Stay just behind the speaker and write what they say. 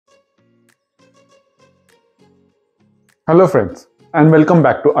Hello friends and welcome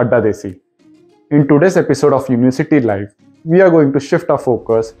back to Adda Desi. In today's episode of University Live, we are going to shift our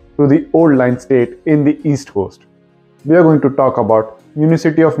focus to the old line state in the East Coast. We are going to talk about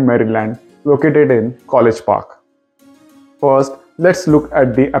University of Maryland located in College Park. First, let's look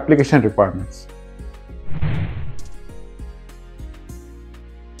at the application requirements.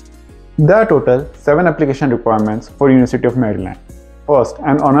 There are total 7 application requirements for University of Maryland. First,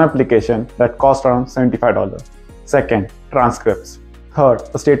 an online application that costs around $75. Second, transcripts. Third,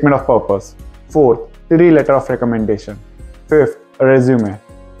 a statement of purpose. Fourth, 3 letter of recommendation. Fifth, a resume.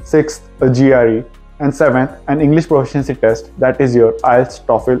 Sixth, a GRE. And seventh, an English proficiency test, that is your IELTS,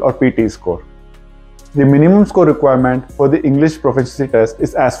 TOEFL or PT score. The minimum score requirement for the English proficiency test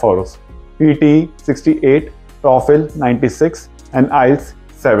is as follows: PT 68, TOEFL 96 and IELTS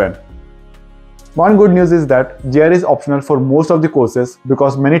 7. One good news is that GRE is optional for most of the courses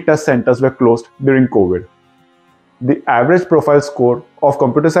because many test centers were closed during COVID. The average profile score of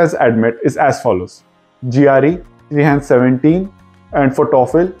computer science admit is as follows: GRE 317 and for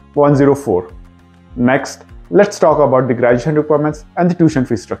TOEFL 104. Next, let's talk about the graduation requirements and the tuition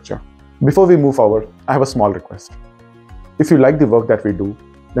fee structure. Before we move forward, I have a small request. If you like the work that we do,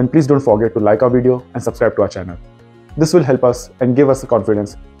 then please don't forget to like our video and subscribe to our channel. This will help us and give us the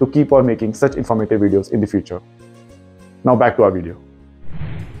confidence to keep on making such informative videos in the future. Now back to our video.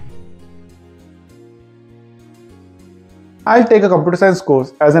 I'll take a computer science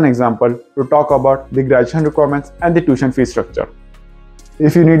course as an example to talk about the graduation requirements and the tuition fee structure.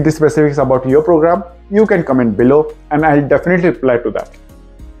 If you need the specifics about your program, you can comment below and I'll definitely reply to that.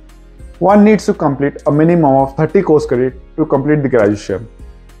 One needs to complete a minimum of 30 course credit to complete the graduation.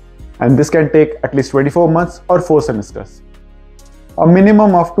 And this can take at least 24 months or 4 semesters. A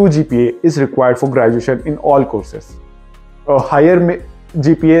minimum of 2 GPA is required for graduation in all courses. A higher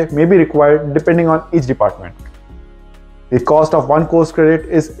GPA may be required depending on each department. The cost of one course credit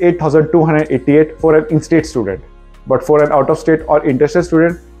is $8,288 for an in-state student, but for an out-of-state or interstate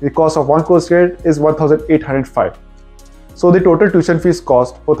student, the cost of one course credit is $1,805. So the total tuition fees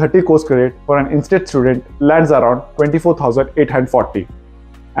cost for 30 course credit for an in-state student lands around $24,840.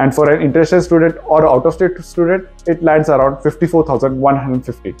 And for an interstate student or out-of-state student, it lands around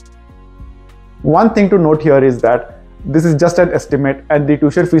 $54,150. One thing to note here is that this is just an estimate and the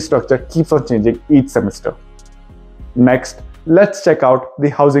tuition fee structure keeps on changing each semester. Next, let's check out the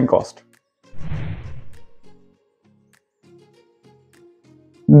housing cost.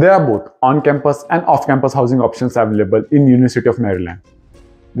 There are both on-campus and off-campus housing options available in University of Maryland.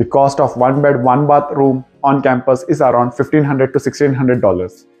 The cost of one bed, one bath room on campus is around $1,500 to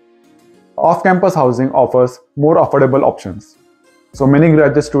 $1,600. Off-campus housing offers more affordable options, so many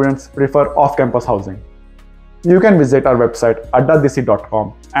graduate students prefer off-campus housing. You can visit our website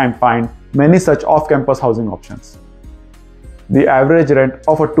addadesi.com and find many such off-campus housing options. The average rent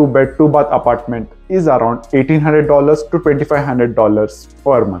of a 2-bed, 2-bath apartment is around $1,800 to $2,500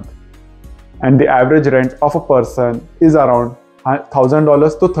 per month, and the average rent of a person is around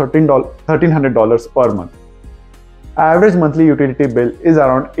 $1,000 to $1,300 per month. Average monthly utility bill is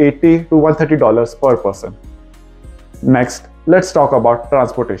around $80 to $130 per person. Next, let's talk about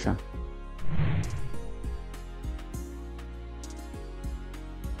transportation.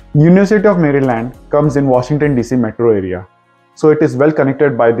 University of Maryland comes in Washington DC metro area, so it is well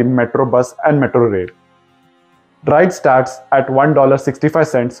connected by the metro bus and metro rail. Ride starts at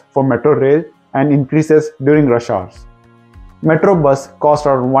 $1.65 for metro rail and increases during rush hours. Metro bus costs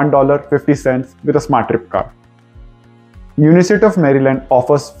around $1.50 with a smart trip card. University of Maryland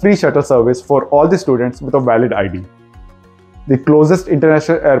offers free shuttle service for all the students with a valid ID. The closest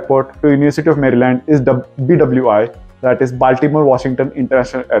international airport to University of Maryland is BWI, that is Baltimore Washington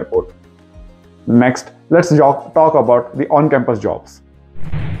International Airport. Next, let's talk about the on-campus jobs.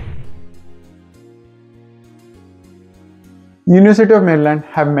 University of Maryland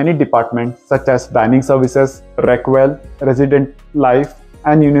have many departments such as dining services, Recwell, resident life,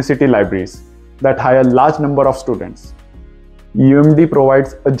 and university libraries that hire a large number of students. UMD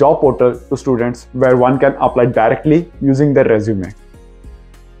provides a job portal to students where one can apply directly using their resume.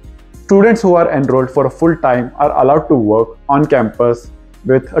 Students who are enrolled for a full time are allowed to work on campus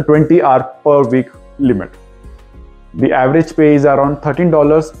with a 20-hour per week limit. The average pay is around $13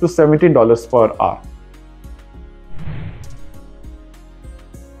 to $17 per hour.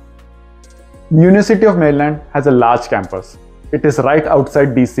 University of Maryland has a large campus. It is right outside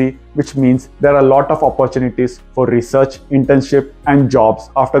DC, which means there are a lot of opportunities for research, internship, and jobs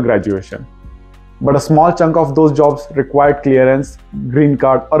after graduation. But a small chunk of those jobs required clearance, green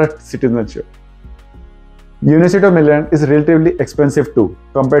card, or a citizenship. University of Maryland is relatively expensive too,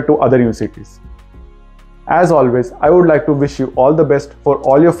 compared to other universities. As always, I would like to wish you all the best for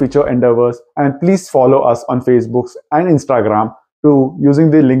all your future endeavors, and please follow us on Facebook and Instagram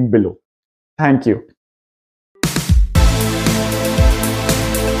using the link below. Thank you.